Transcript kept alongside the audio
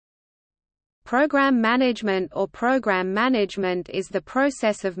Program management or program management is the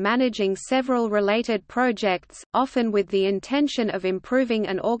process of managing several related projects, often with the intention of improving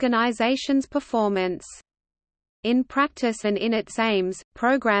an organization's performance. In practice and in its aims,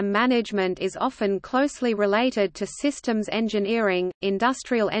 program management is often closely related to systems engineering,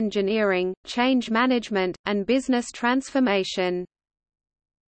 industrial engineering, change management, and business transformation.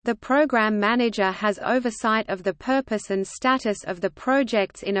 The program manager has oversight of the purpose and status of the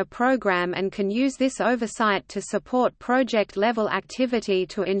projects in a program and can use this oversight to support project-level activity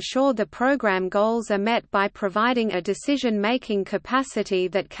to ensure the program goals are met by providing a decision-making capacity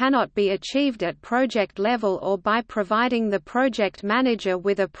that cannot be achieved at project level or by providing the project manager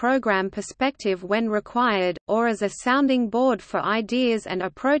with a program perspective when required, or as a sounding board for ideas and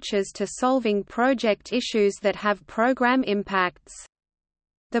approaches to solving project issues that have program impacts.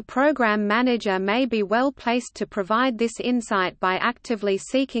 The program manager may be well placed to provide this insight by actively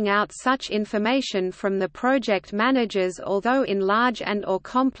seeking out such information from the project managers, although in large and/or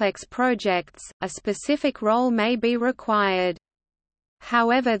complex projects, a specific role may be required.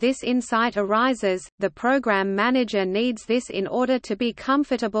 However this insight arises, the program manager needs this in order to be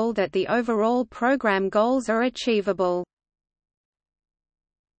comfortable that the overall program goals are achievable.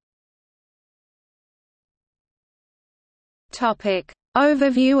 Topic: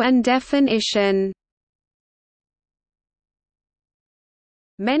 Overview and definition.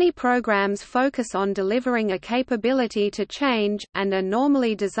 Many programs focus on delivering a capability to change, and are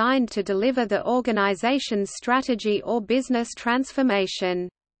normally designed to deliver the organization's strategy or business transformation.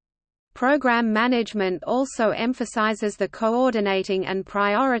 Program management also emphasizes the coordinating and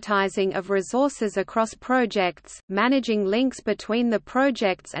prioritizing of resources across projects, managing links between the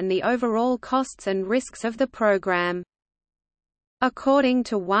projects and the overall costs and risks of the program. According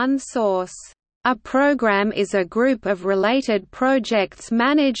to one source, a program is a group of related projects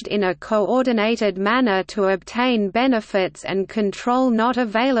managed in a coordinated manner to obtain benefits and control not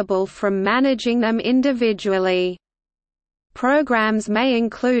available from managing them individually. Programs may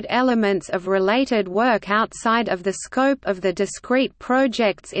include elements of related work outside of the scope of the discrete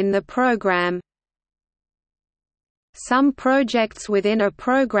projects in the program. Some projects within a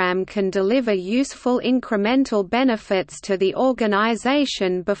program can deliver useful incremental benefits to the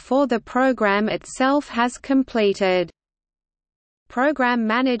organization before the program itself has completed. Program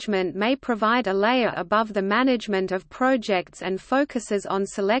management may provide a layer above the management of projects and focuses on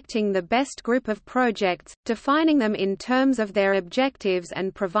selecting the best group of projects, defining them in terms of their objectives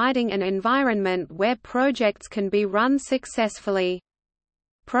and providing an environment where projects can be run successfully.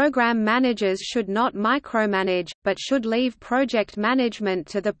 Program managers should not micromanage, but should leave project management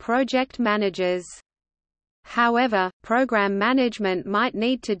to the project managers. However, program management might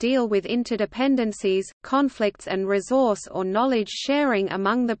need to deal with interdependencies, conflicts and resource or knowledge sharing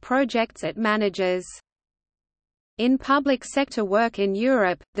among the projects it manages. In public sector work in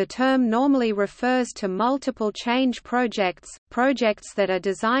Europe, the term normally refers to multiple change projects, projects that are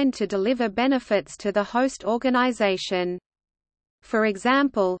designed to deliver benefits to the host organization. For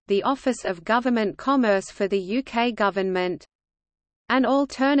example, the Office of Government Commerce for the UK government. An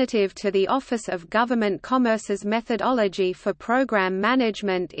alternative to the Office of Government Commerce's methodology for program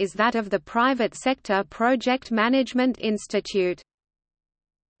management is that of the private sector Project Management Institute.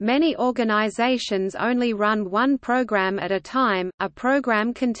 Many organizations only run one program at a time, a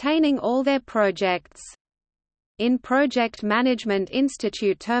program containing all their projects. In Project Management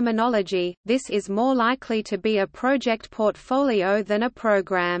Institute terminology, this is more likely to be a project portfolio than a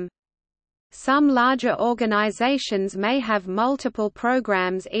program. Some larger organizations may have multiple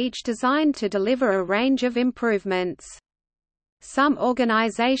programs, each designed to deliver a range of improvements. Some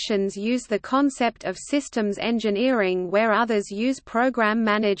organizations use the concept of systems engineering where others use program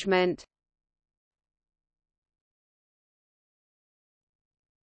management.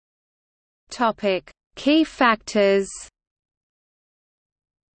 Topic: Key factors.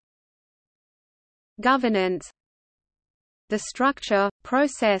 Governance. The structure,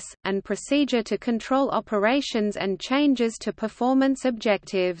 process, and procedure to control operations and changes to performance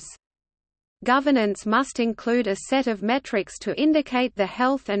objectives. Governance must include a set of metrics to indicate the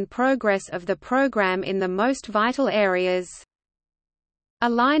health and progress of the program in the most vital areas.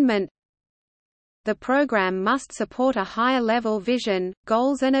 Alignment. The program must support a higher-level vision,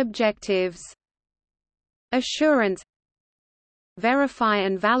 goals and objectives. Assurance. Verify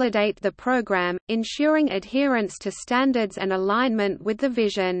and validate the program, ensuring adherence to standards and alignment with the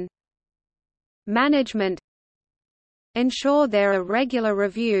vision. Management. Ensure there are regular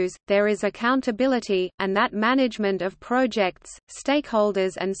reviews, there is accountability, and that management of projects,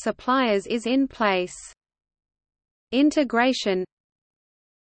 stakeholders and suppliers is in place. Integration.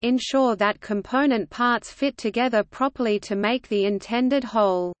 ensure that component parts fit together properly to make the intended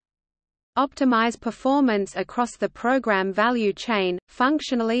whole. Optimize performance across the program value chain,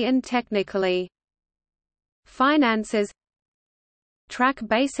 functionally and technically. Finances. Track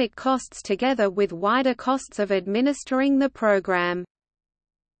basic costs together with wider costs of administering the program.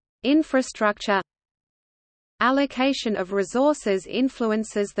 Infrastructure. Allocation of resources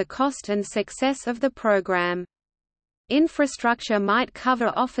influences the cost and success of the program. Infrastructure might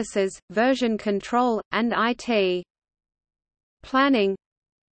cover offices, version control, and IT. Planning.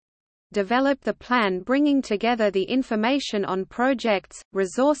 Develop the plan bringing together the information on projects,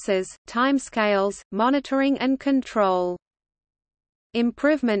 resources, timescales, monitoring and control.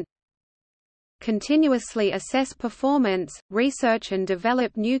 Improvement. Continuously assess performance, research and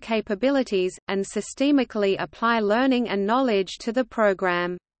develop new capabilities, and systemically apply learning and knowledge to the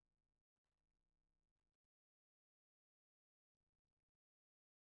program.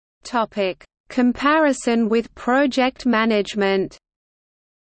 Topic: Comparison with project management.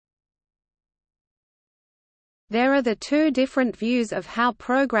 There are the two different views of how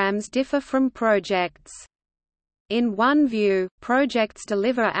programs differ from projects. In one view, projects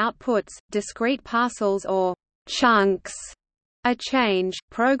deliver outputs, discrete parcels or chunks. A change,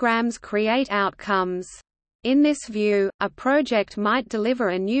 programs create outcomes. In this view, a project might deliver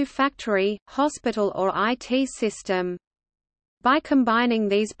a new factory, hospital or IT system. By combining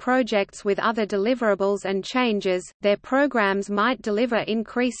these projects with other deliverables and changes, their programs might deliver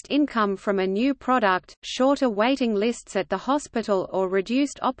increased income from a new product, shorter waiting lists at the hospital or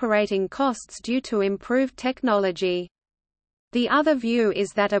reduced operating costs due to improved technology. The other view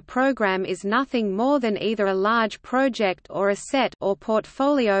is that a program is nothing more than either a large project or a set or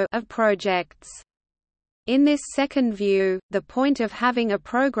portfolio of projects. In this second view, the point of having a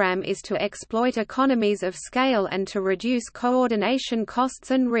program is to exploit economies of scale and to reduce coordination costs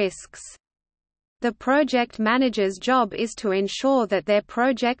and risks. The project manager's job is to ensure that their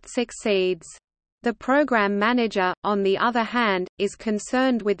project succeeds. The program manager, on the other hand, is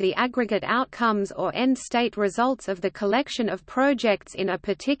concerned with the aggregate outcomes or end-state results of the collection of projects in a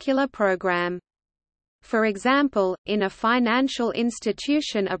particular program. For example, in a financial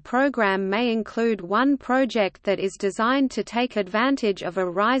institution a program may include one project that is designed to take advantage of a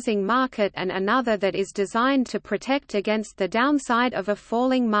rising market and another that is designed to protect against the downside of a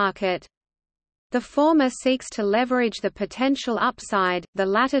falling market. The former seeks to leverage the potential upside, the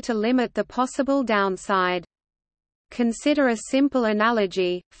latter to limit the possible downside. Consider a simple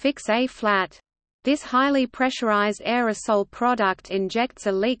analogy: fix a flat. This highly pressurized aerosol product injects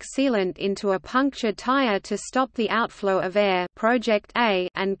a leak sealant into a punctured tire to stop the outflow of air, Project A,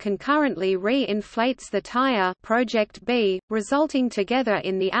 and concurrently re-inflates the tire, Project B, resulting together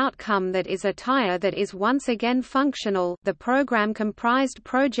in the outcome that is a tire that is once again functional. The program comprised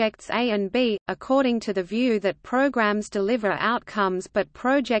projects A and B, according to the view that programs deliver outcomes but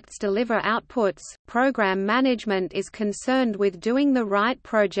projects deliver outputs. Program management is concerned with doing the right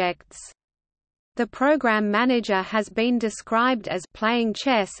projects. The program manager has been described as playing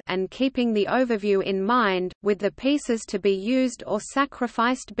chess and keeping the overview in mind, with the pieces to be used or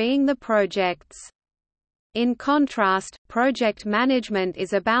sacrificed being the projects. In contrast, project management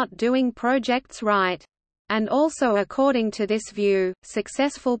is about doing projects right. And also according to this view,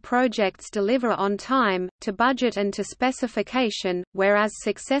 successful projects deliver on time, to budget and to specification, whereas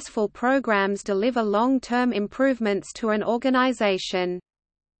successful programs deliver long-term improvements to an organization.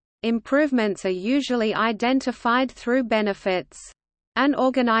 Improvements are usually identified through benefits. An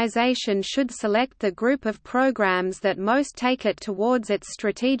organization should select the group of programs that most take it towards its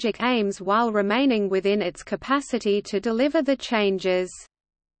strategic aims while remaining within its capacity to deliver the changes.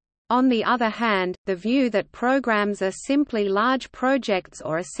 On the other hand, the view that programs are simply large projects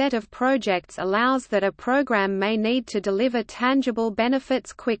or a set of projects allows that a program may need to deliver tangible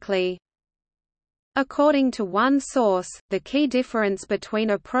benefits quickly. According to one source, the key difference between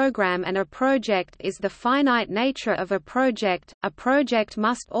a program and a project is the finite nature of a project. A project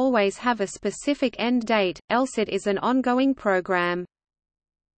must always have a specific end date, else it is an ongoing program.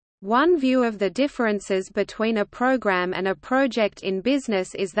 One view of the differences between a program and a project in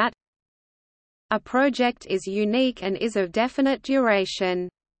business is that a project is unique and is of definite duration.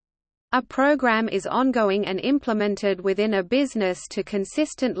 A program is ongoing and implemented within a business to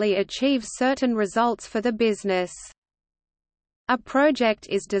consistently achieve certain results for the business. A project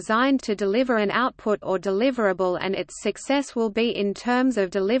is designed to deliver an output or deliverable, and its success will be in terms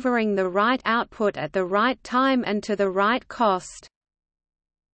of delivering the right output at the right time and to the right cost.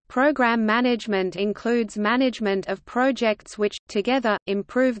 Program management includes management of projects which, together,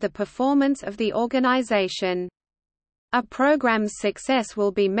 improve the performance of the organization. A program's success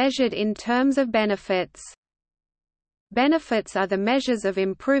will be measured in terms of benefits. Benefits are the measures of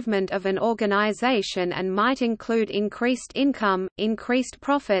improvement of an organization and might include increased income, increased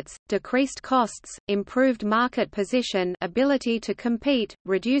profits, decreased costs, improved market position, ability to compete,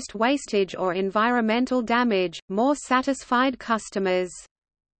 reduced wastage or environmental damage, more satisfied customers.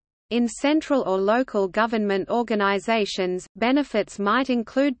 In central or local government organizations, benefits might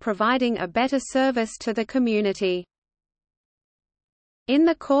include providing a better service to the community. In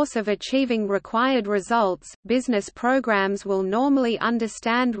the course of achieving required results, business programs will normally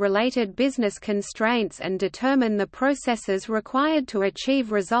understand related business constraints and determine the processes required to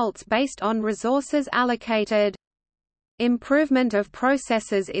achieve results based on resources allocated. Improvement of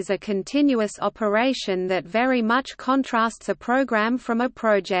processes is a continuous operation that very much contrasts a program from a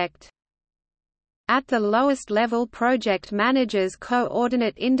project. At the lowest level, project managers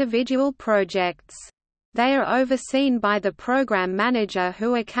coordinate individual projects. They are overseen by the program manager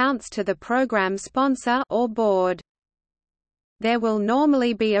who accounts to the program sponsor or board. There will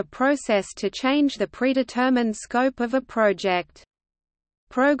normally be a process to change the predetermined scope of a project.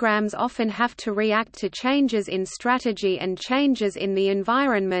 Programs often have to react to changes in strategy and changes in the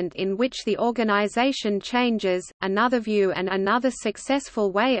environment in which the organization changes. Another view and another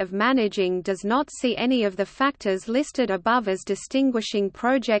successful way of managing does not see any of the factors listed above as distinguishing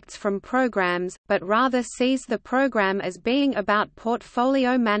projects from programs, but rather sees the program as being about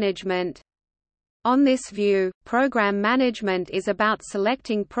portfolio management. On this view, program management is about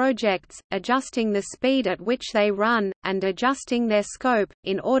selecting projects, adjusting the speed at which they run, and adjusting their scope,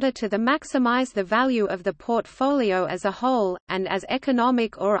 in order to maximize the value of the portfolio as a whole, and as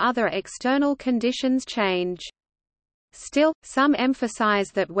economic or other external conditions change. Still, some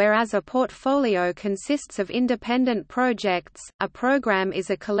emphasize that whereas a portfolio consists of independent projects, a program is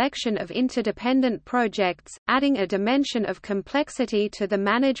a collection of interdependent projects, adding a dimension of complexity to the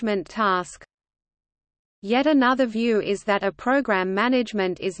management task. Yet another view is that a program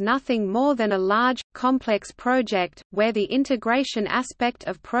management is nothing more than a large, complex project, where the integration aspect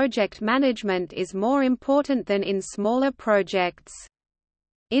of project management is more important than in smaller projects.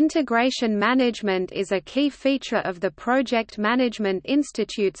 Integration management is a key feature of the Project Management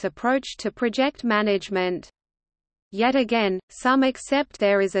Institute's approach to project management. Yet again, some accept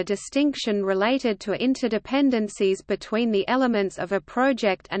there is a distinction related to interdependencies between the elements of a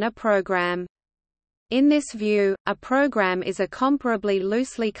project and a program. In this view, a program is a comparably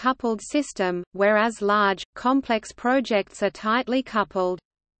loosely coupled system, whereas large, complex projects are tightly coupled.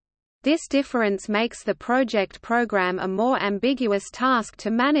 This difference makes the project program a more ambiguous task to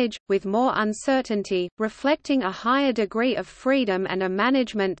manage, with more uncertainty, reflecting a higher degree of freedom, and a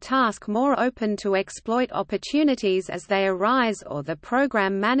management task more open to exploit opportunities as they arise or the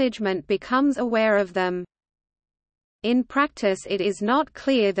program management becomes aware of them. In practice, it is not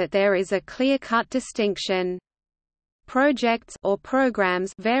clear that there is a clear-cut distinction. Projects or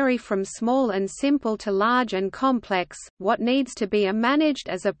programs vary from small and simple to large and complex. What needs to be managed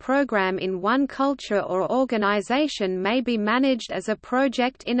as a program in one culture or organization may be managed as a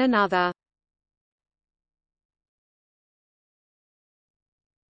project in another.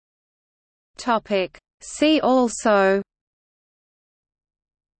 Topic: See also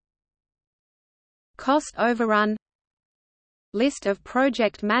Cost overrun, List of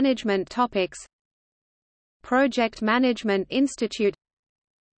project management topics, Project Management Institute,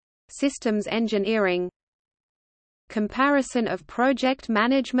 Systems engineering, Comparison of project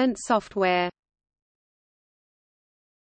management software.